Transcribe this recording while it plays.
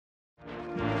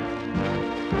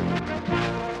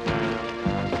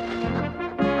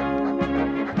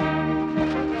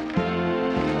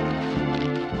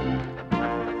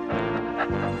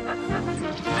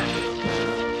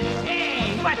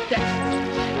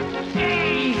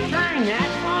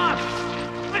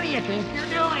you think you're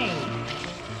doing?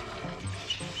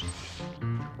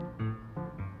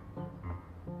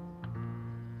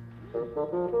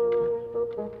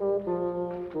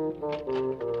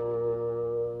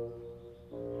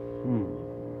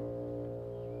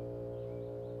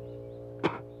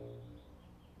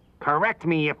 Correct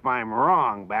me if I'm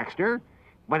wrong, Baxter,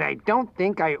 but I don't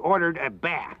think I ordered a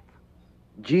bath.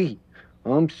 Gee,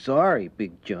 I'm sorry,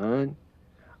 Big John.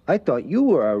 I thought you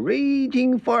were a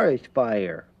raging forest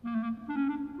fire.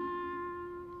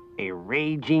 A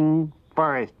raging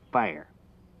forest fire.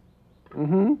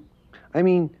 Mm-hmm. I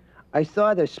mean, I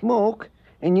saw the smoke,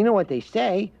 and you know what they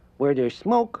say, where there's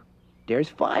smoke, there's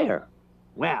fire.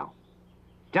 Well,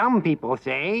 some people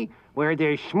say where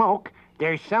there's smoke,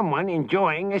 there's someone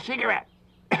enjoying a cigarette.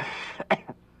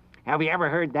 Have you ever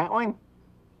heard that one?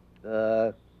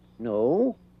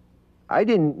 No. I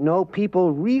didn't know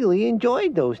people really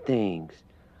enjoyed those things.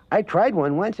 I tried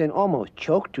one once and almost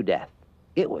choked to death.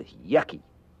 It was yucky.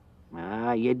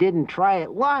 You didn't try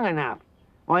it long enough.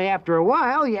 Why, after a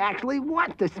while, you actually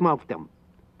want to smoke them.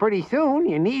 Pretty soon,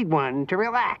 you need one to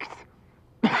relax.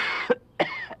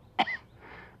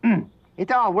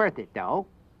 It's all worth it, though.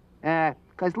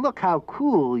 'Cause look how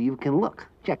cool you can look.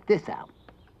 Check this out.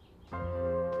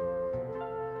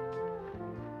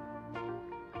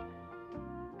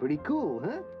 Pretty cool,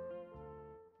 huh?